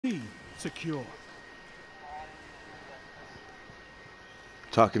Secure.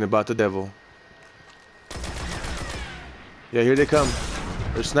 Talking about the devil. Yeah, here they come.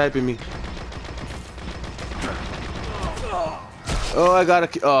 They're sniping me. Oh, I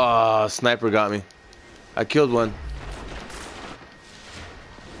got a... Oh, sniper got me. I killed one.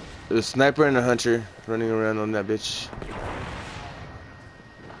 There's a sniper and a hunter running around on that bitch.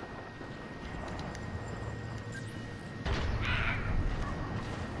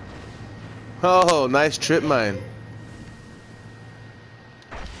 Oh, nice trip mine.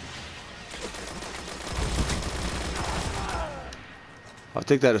 I'll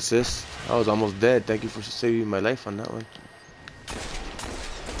take that assist. I was almost dead. Thank you for saving my life on that one.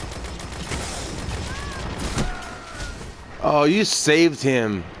 Oh, you saved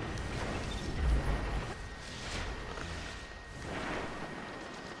him.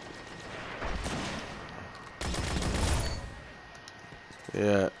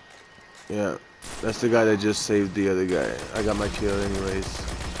 Yeah. Yeah. That's the guy that just saved the other guy. I got my kill anyways.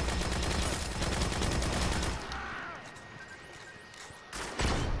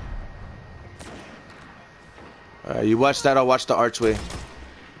 Alright, you watch that, I'll watch the archway.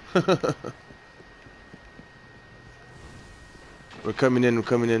 We're coming in, we're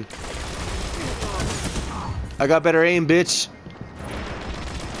coming in. I got better aim, bitch.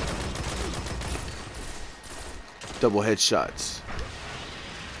 Double headshots.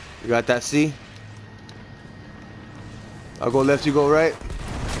 You got that, C? I'll go left, you go right.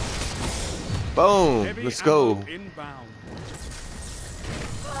 Boom, let's go. Inbound.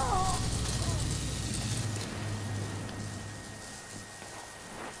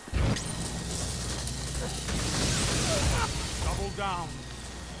 Double down.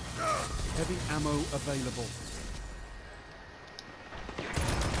 Heavy ammo available.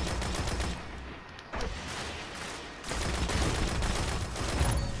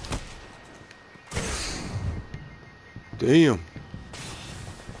 Damn.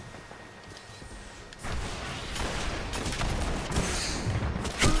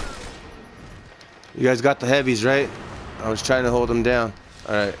 You guys got the heavies, right? I was trying to hold them down.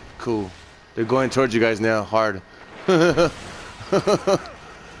 Alright, cool. They're going towards you guys now, hard.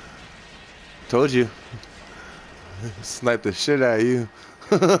 Told you. Sniped the shit out of you.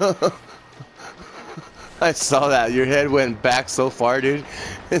 I saw that. Your head went back so far, dude.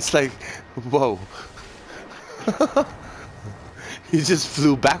 It's like, whoa. You just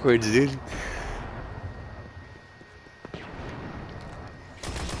flew backwards, dude.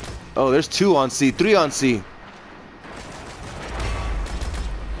 Oh, there's 2 on C, 3 on C.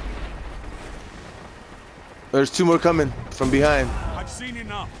 There's 2 more coming from behind. I've seen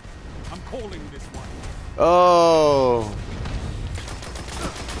enough. I'm calling this one. Oh.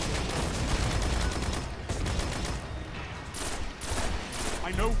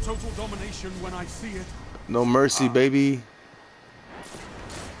 I know total domination when I see it. No mercy, baby.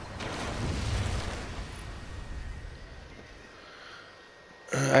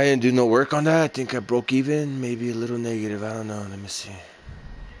 I didn't do no work on that. I think I broke even. Maybe a little negative. I don't know. Let me see.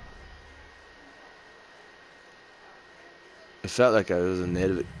 It felt like I was a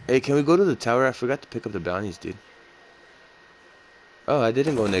negative. Hey, can we go to the tower? I forgot to pick up the bounties, dude. Oh, I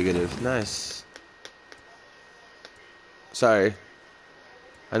didn't go negative. Nice. Sorry.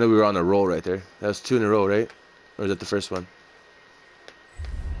 I know we were on a roll right there. That was 2 in a row, right? Or was that the first one?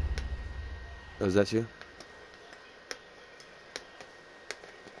 Oh, was that you?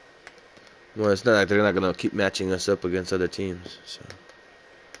 Well, it's not like they're not gonna keep matching us up against other teams, so.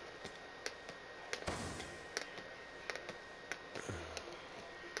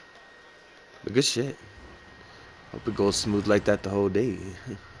 But good shit. Hope it goes smooth like that the whole day.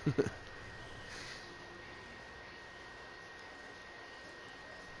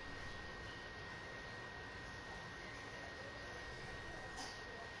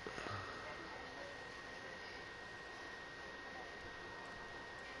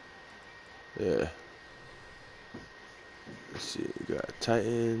 Yeah. Let's see, we got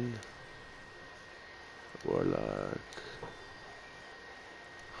Titan, Warlock,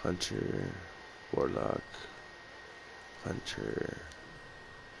 Hunter, Warlock, Hunter.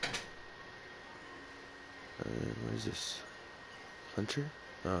 What is this? Hunter?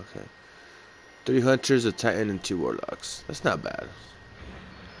 Oh, okay. 3 Hunters, a Titan, and 2 Warlocks. That's not bad.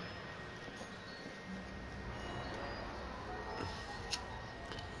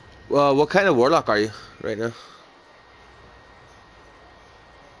 Well, what kind of Warlock are you right now?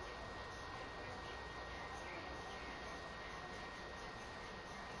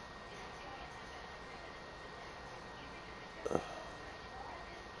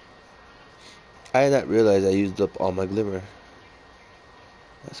 I did not realize I used up all my glimmer.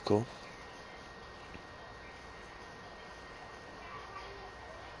 That's cool.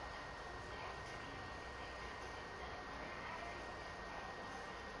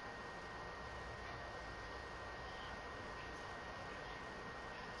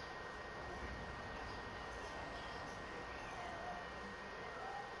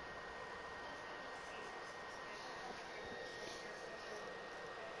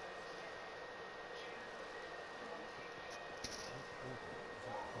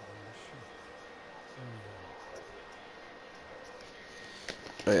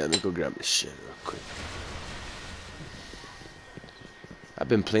 Oh yeah, let me go grab this shit real quick. I've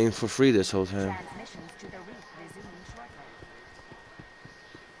been playing for free this whole time. Transmissions to the reef resuming shortly.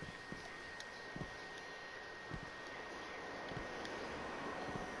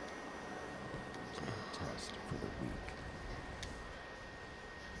 Test for the week.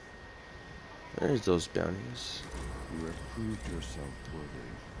 There's those bounties. You have proved yourself worthy.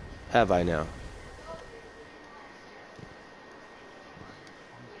 Have I now?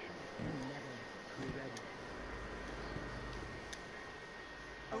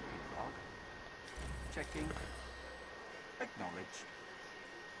 Open log. Checking. Acknowledged.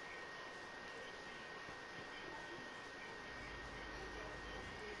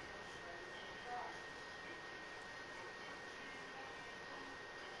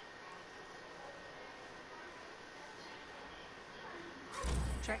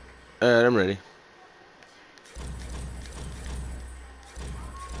 Check. Alright, I'm ready.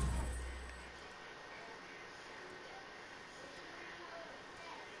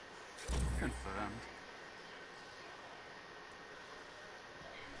 Confirmed.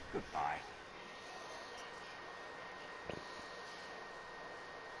 Goodbye.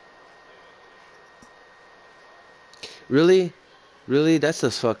 Really? Really? That's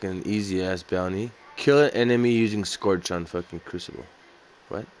a fucking easy ass bounty. Kill an enemy using Scorch on fucking Crucible.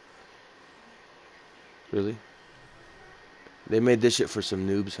 What? Really? They made this shit for some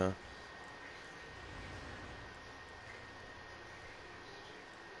noobs, huh?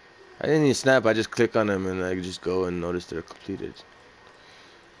 I didn't even snap, I just click on them and I just go and notice they're completed.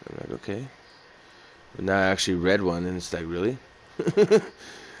 I'm like, okay. But now I actually read one and it's like, really?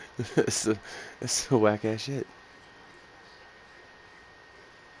 that's so whack ass shit.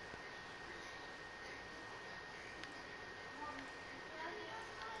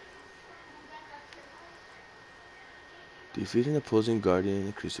 Defeat an opposing guardian in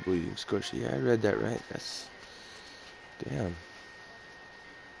the Crucible using Scorch. Yeah, I read that right. That's... Damn.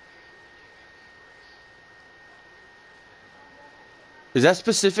 Is that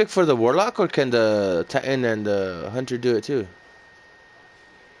specific for the Warlock, or can the Titan and the Hunter do it too?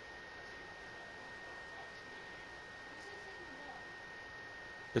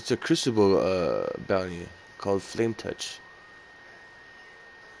 It's a Crucible bounty called Flame Touch.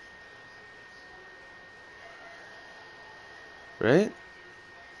 Right?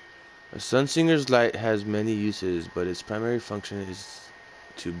 A Sunsinger's light has many uses, but its primary function is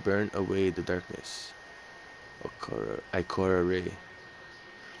to burn away the darkness. Ikora Ray.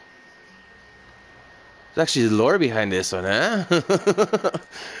 There's actually lore behind this one, huh?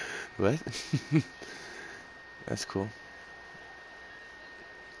 What? That's cool.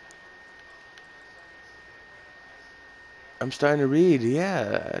 I'm starting to read,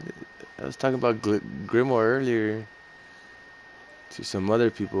 yeah. I was talking about Grimoire earlier to some other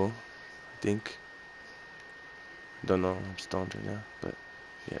people, I think. Don't know, I'm stoned right now, but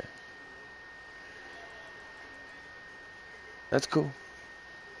yeah. That's cool.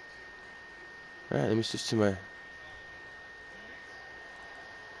 Alright, let me switch to my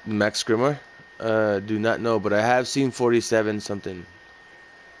Max Grimoire. Do not know, but I have seen 47 something.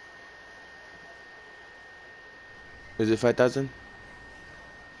 Is it 5,000?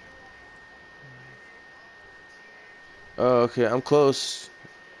 Oh, okay, I'm close.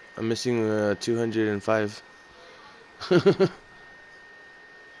 I'm missing 205. But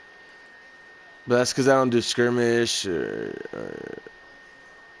that's because I don't do skirmish or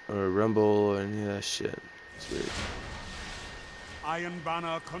rumble or any of that shit. It's weird. Iron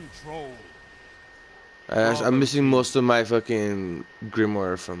Banner control. I'm missing most of my fucking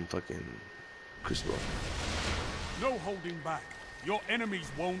Grimoire from fucking Crucible. No holding back. Your enemies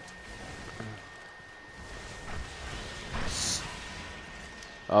won't.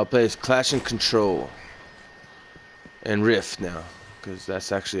 I'll play Clash and Control and Rift now, because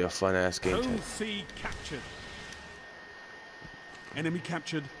that's actually a fun ass game. Zone C captured. Enemy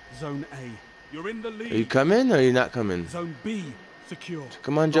captured. Zone A. You're in the lead. Are you coming or are you not coming? Zone B secure.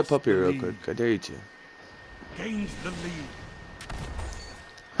 Come on, jump Lost up here the real lead. quick. I dare you to. Gained the lead.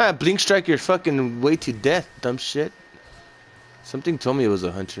 Ha! Blink strike your fucking way to death, dumb shit. Something told me it was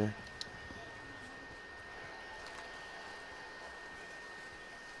a hunter.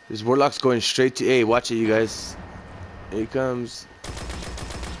 This warlock's going straight to A. Watch it, you guys. Here he comes.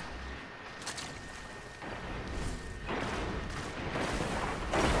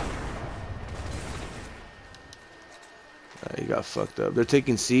 He got fucked up. They're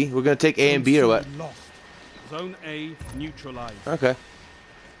taking C. We're gonna take A and B or what? Lost. Zone A neutralized. Okay.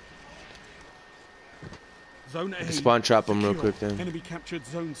 Zone A. Spawn trap them real secure. quick then. Enemy captured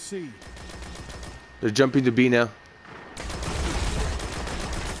Zone C. They're jumping to B now.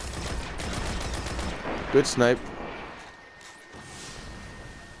 Good snipe.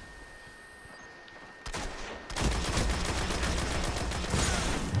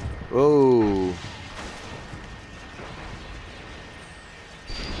 Whoa.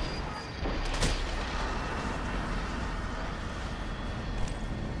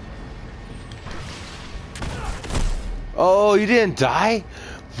 Oh, you didn't die?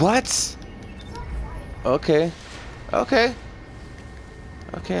 What? Okay. Okay.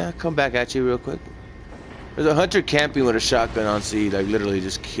 Okay, I'll come back at you real quick. There's a hunter camping with a shotgun on C, like literally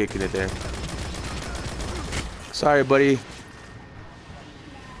just kicking it there. Sorry, buddy.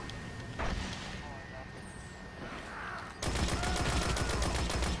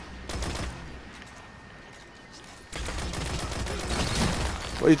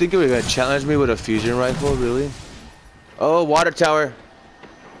 What, you think you were gonna challenge me with a fusion rifle, really? Oh, water tower.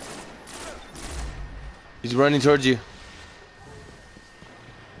 He's running towards you.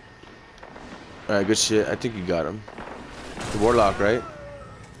 Alright, good shit. I think you got him. The warlock, right?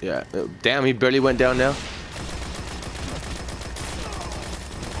 Yeah. Damn, he barely went down now.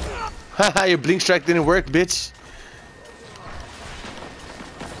 Haha, your blink strike didn't work, bitch.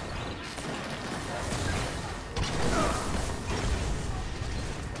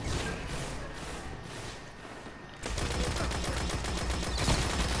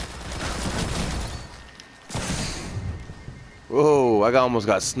 Whoa, I almost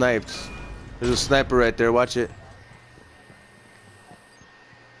got sniped. There's a sniper right there, watch it.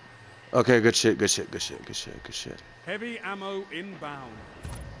 Okay, good shit, good shit, good shit, good shit, good shit. Heavy ammo inbound.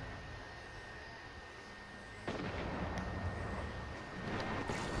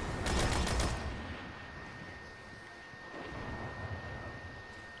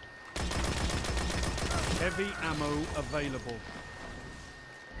 Heavy ammo available.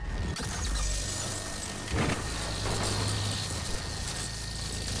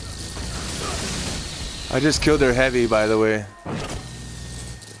 I just killed their heavy, by the way.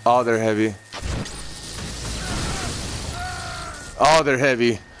 Oh, they're heavy. Oh, they're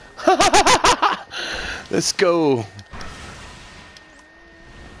heavy. Let's go.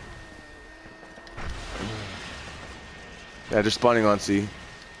 Yeah, they're spawning on C.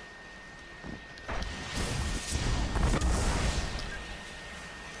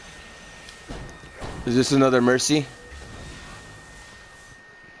 Is this another Mercy?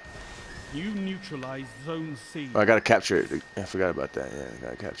 You neutralized Zone C. Oh, I gotta capture it. I forgot about that. Yeah, I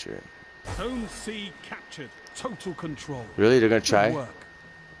gotta capture it. Zone C captured. Total control. Really? They're gonna Good try? work.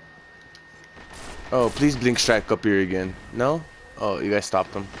 Oh, please blink strike up here again. No? Oh, you guys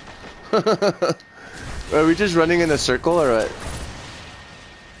stopped them. Are we just running in a circle or what?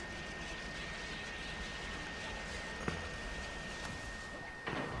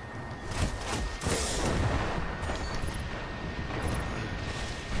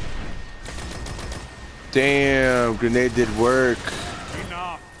 Damn, grenade did work.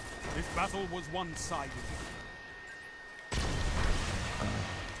 Enough. This battle was one-sided.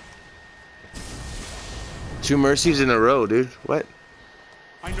 Two mercies in a row, dude. What?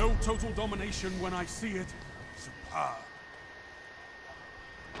 I know total domination when I see it.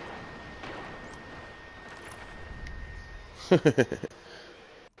 Superb.